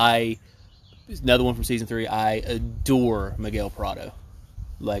 Like, another one from season 3, I adore Miguel Prado.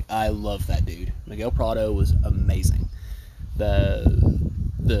 Like, I love that dude. Miguel Prado was amazing.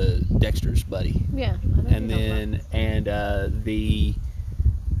 The Dexter's buddy. Yeah. And then the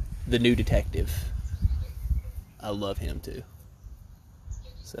new detective. I love him too.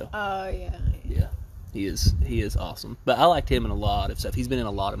 So. Oh yeah. Yeah, he is awesome. But I liked him in a lot of stuff. He's been in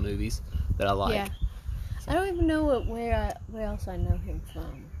a lot of movies that I like. Yeah. I don't even know where else I know him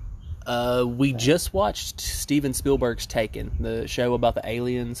from. We just watched Steven Spielberg's Taken, the show about the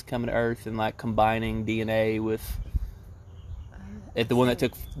aliens coming to Earth and like combining DNA with the one that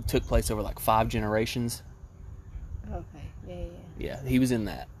took place over like 5 generations. Okay, yeah. Yeah, he was in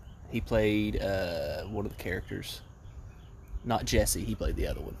that. He played one of the characters. Not Jesse. He played the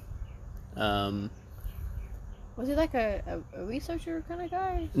other one. Was he like a researcher kind of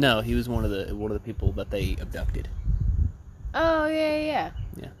guy? No, he was one of the people that they abducted. Oh yeah.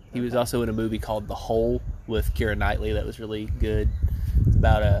 Yeah, he was also in a movie called The Hole with Keira Knightley that was really good. It's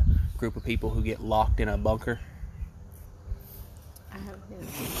about a group of people who get locked in a bunker. I haven't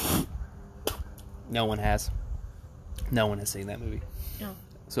seen it. No one has seen that movie. No.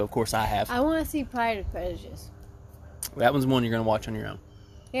 So of course I have. I want to see Pride and Prejudice. That one's one you're going to watch on your own.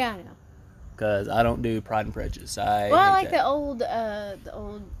 Yeah, I know. Because I don't do Pride and Prejudice. I like the old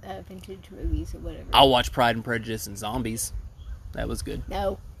vintage movies or whatever. I'll watch Pride and Prejudice and Zombies. That was good.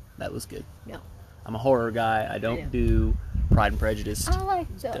 No. That was good. No. I'm a horror guy. I don't do Pride and Prejudice. I like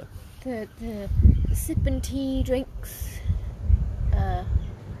the sipping tea drinks. The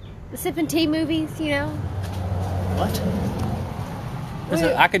sipping tea movies, you know? What?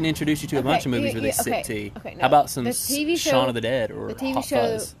 I can introduce you to a bunch of movies where they sip tea. Okay, no. How about some TV show, Shaun of the Dead or the TV Hot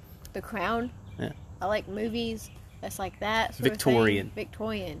show Fuzz? The Crown? Yeah. I like movies that's like that sort Victorian. of thing.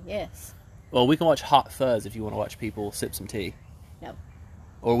 Victorian, yes. Well, we can watch Hot Fuzz if you want to watch people sip some tea. No.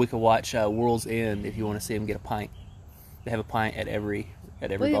 Or we could watch World's End if you want to see them get a pint. They have a pint at every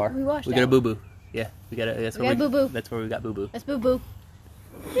bar. We watched We that got a one. boo boo. Yeah, we got a. That's We got Boo Boo. That's where we got boo boo. That's Boo Boo.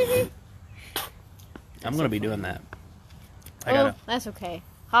 I'm gonna be doing that. That's okay.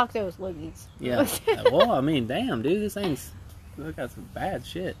 Hawk those loogies. Yeah. Well, I mean, damn, dude, this thing's got some bad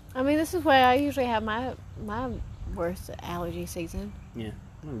shit. I mean, this is where I usually have my worst allergy season. Yeah,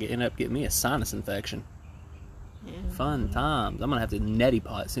 I'm gonna end up getting me a sinus infection. Yeah. Fun times. I'm gonna have to neti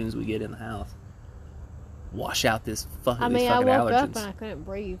pot as soon as we get in the house. Wash out this fucking. I mean, these I fucking woke allergens. up and I couldn't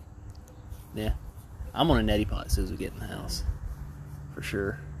breathe. Yeah, I'm on a neti pot as soon as we get in the house, for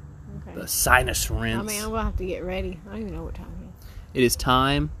sure. Okay. The sinus rinse. I mean, I'm gonna have to get ready. I don't even know what time it is. It is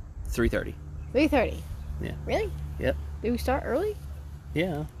time 3:30. 3:30. Yeah. Really? Yep. Did we start early?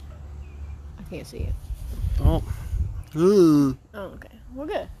 Yeah. I can't see it. Oh. Ooh. Oh, okay. We're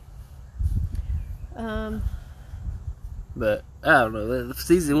good. But I don't know.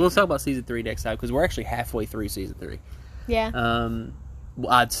 We'll talk about season 3 next time because we're actually halfway through season 3. Yeah.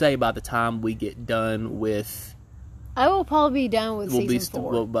 I'd say by the time we get done with, I will probably be done with season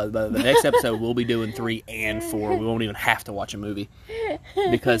 4. By the next episode, we'll be doing 3 and 4. We won't even have to watch a movie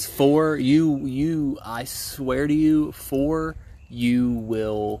because 4, I swear to you, 4, you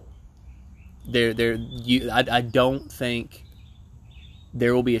will. I don't think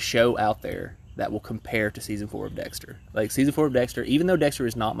there will be a show out there that will compare to season 4 of Dexter. Like season 4 of Dexter, even though Dexter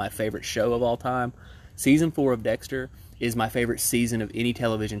is not my favorite show of all time, season 4 of Dexter is my favorite season of any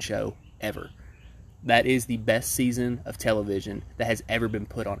television show ever. That is the best season of television that has ever been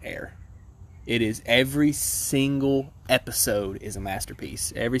put on air. It is, every single episode is a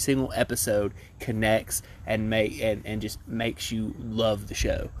masterpiece. Every single episode connects and just makes you love the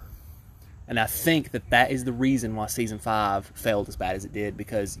show. And I think that is the reason why season 5 failed as bad as it did,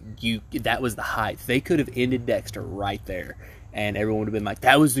 because that was the height. They could have ended Dexter right there, and everyone would have been like,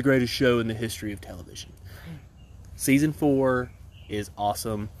 that was the greatest show in the history of television. Season 4 is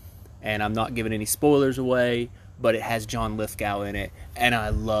awesome. And I'm not giving any spoilers away, but it has John Lithgow in it, and I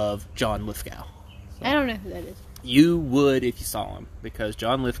love John Lithgow. So, I don't know who that is. You would if you saw him, because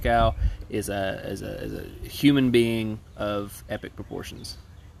John Lithgow is a human being of epic proportions.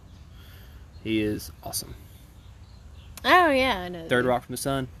 He is awesome. Oh yeah, I know. Third Rock from the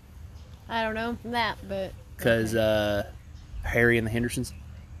Sun. I don't know him from that, but because Harry and the Hendersons.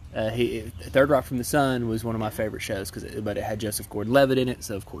 Third Rock from the Sun was one of my favorite shows, but it had Joseph Gordon-Levitt in it,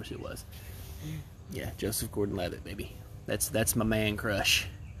 so of course it was. Yeah, Joseph Gordon-Levitt, baby. That's my man crush.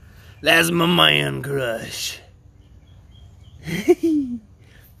 That's my man crush.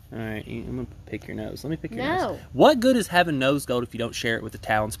 All right, I'm gonna pick your nose. Let me pick your nose. What good is having nose gold if you don't share it with the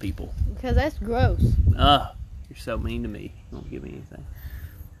townspeople? Because that's gross. Ugh, you're so mean to me. You don't give me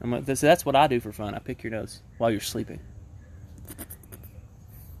anything. That's what I do for fun. I pick your nose while you're sleeping.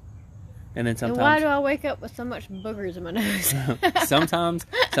 And then sometimes... And why do I wake up with so much boogers in my nose? sometimes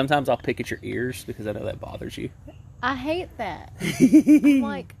I'll pick at your ears because I know that bothers you. I hate that. I'm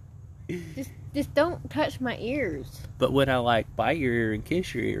like, just don't touch my ears. But when I like bite your ear and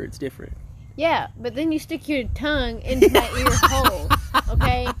kiss your ear, it's different. Yeah, but then you stick your tongue into my ear hole.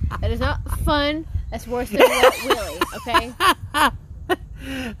 Okay? That is not fun. That's worse than Wet Willie. Okay?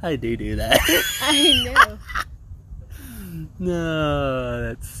 I do that. I know. No,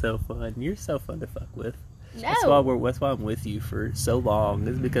 that's so fun. You're so fun to fuck with. No. That's why I'm with you for so long.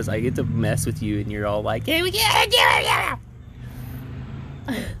 Is because I get to mess with you and you're all like, "Hey,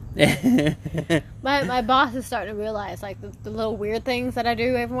 my boss is starting to realize like the little weird things that I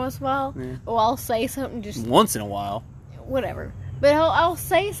do every once in a while. Yeah. Or I'll say something just once in a while, whatever. But I'll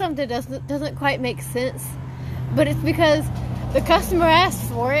say something that doesn't quite make sense. But it's because the customer asked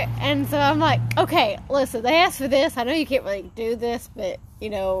for it, and so I'm like, okay, listen, they asked for this. I know you can't really do this, but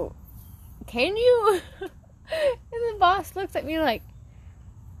can you? And the boss looks at me like,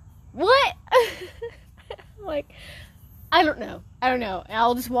 what? I'm like, I don't know. And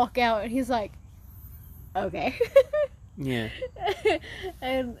I'll just walk out, and he's like, okay. Yeah.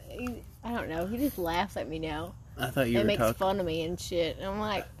 And I don't know. He just laughs at me now. I thought you and were makes fun of me and shit. And I'm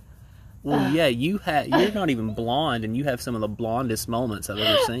like, well, yeah, you're not even blonde, and you have some of the blondest moments I've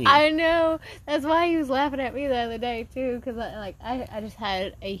ever seen. I know. That's why he was laughing at me the other day too, because I just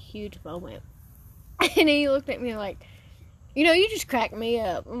had a huge moment, and he looked at me like, you just cracked me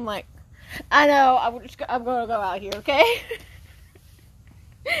up. I'm like, I know. I'm gonna go out here, okay?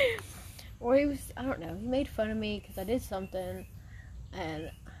 Or I don't know. He made fun of me because I did something,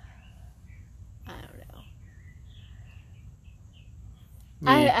 and I don't know.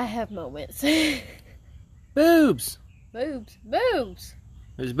 Yeah. I have moments. Boobs. Boobs.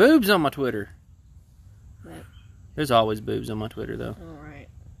 There's boobs on my Twitter. Right. There's always boobs on my Twitter, though. All right.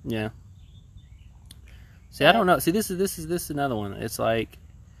 Yeah. See, I don't know. See, this is another one. It's like,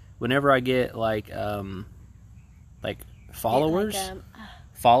 whenever I get like followers,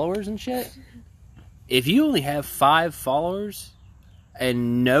 followers and shit. If you only have 5 followers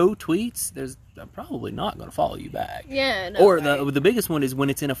and no tweets, I'm probably not going to follow you back. Yeah. No, or right. the biggest one is when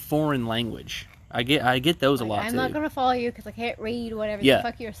it's in a foreign language. I get those a lot too. I'm not going to follow you because I can't read whatever the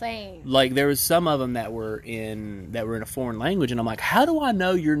fuck you're saying. Like there was some of them that were in a foreign language, and I'm like, how do I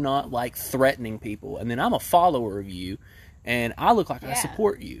know you're not like threatening people? And then I'm a follower of you, and I look like I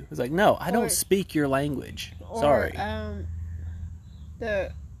support you. It's like, no, I don't speak your language. Sorry.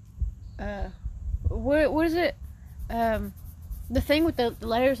 What is it? The thing with the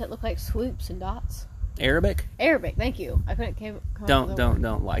letters that look like swoops and dots. Arabic. Thank you. I couldn't come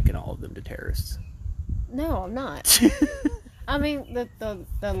Don't liken all of them to terrorists. No, I'm not. I mean,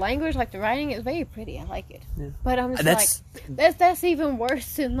 the language, like the writing, is very pretty. I like it. Yeah. But I'm just that's even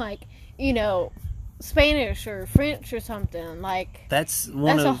worse than like Spanish or French or something. Like that's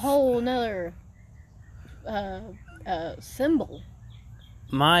a whole nother symbol.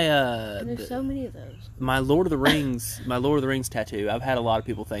 There's so many of those. My Lord of the Rings tattoo. I've had a lot of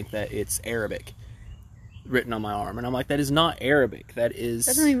people think that it's Arabic written on my arm, and I'm like, that is not Arabic. That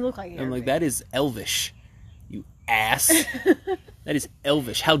doesn't even look like Arabic. I'm like, that is Elvish. You ass. That is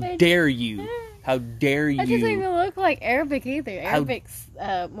Elvish. How dare you? How dare you? That doesn't even look like Arabic either. Arabic's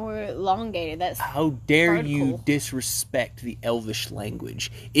more elongated. How dare you disrespect the Elvish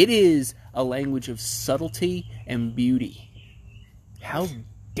language? It is a language of subtlety and beauty. How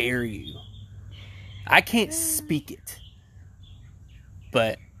dare you? I can't speak it,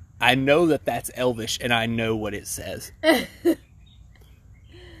 but I know that that's Elvish, and I know what it says.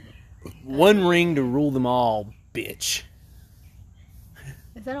 One ring to rule them all, bitch.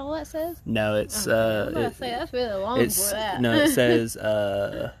 Is that all that says? No, it's I was about to say that's really long for that. No, it says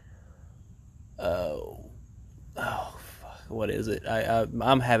fuck, what is it?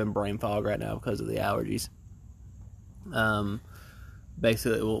 I'm having brain fog right now because of the allergies.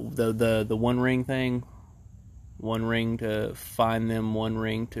 Basically, the one ring thing. One ring to find them, one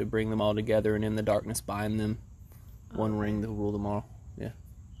ring to bring them all together, and in the darkness bind them. One ring to rule them all.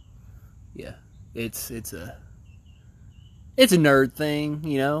 Yeah. It's a nerd thing,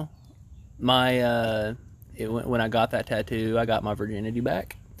 you know. When I got that tattoo, I got my virginity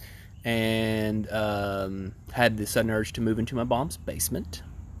back, and had the sudden urge to move into my mom's basement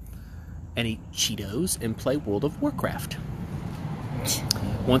and eat Cheetos and play World of Warcraft.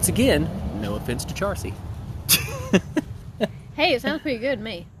 Once again, no offense to Charcy. Hey, it sounds pretty good to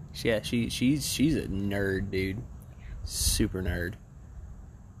me. Yeah, she's a nerd, dude. Super nerd.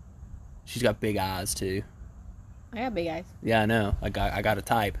 She's got big eyes too. I got big eyes. Yeah, I know. I got a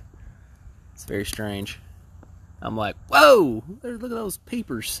type. It's very strange. I'm like, whoa! Look at those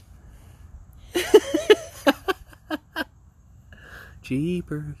peepers.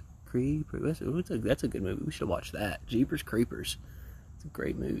 Jeepers Creepers. That's a good movie. We should watch that. Jeepers Creepers. It's a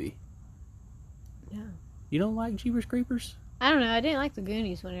great movie. Yeah. You don't like Jeepers Creepers? I don't know. I didn't like the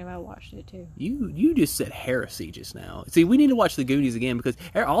Goonies whenever I watched it, too. You just said heresy just now. See, we need to watch the Goonies again because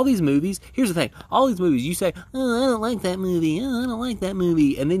all these movies, here's the thing, all these movies, you say, oh, I don't like that movie, oh, I don't like that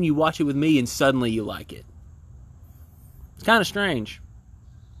movie, and then you watch it with me and suddenly you like it. It's kind of strange.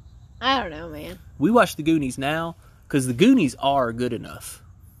 I don't know, man. We watch the Goonies now because the Goonies are good enough.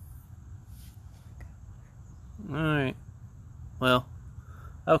 Alright. Well,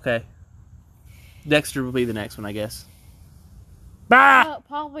 okay. Dexter will be the next one, I guess. Bye!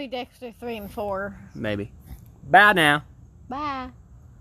 Probably Dexter 3 and 4. Maybe. Bye now. Bye.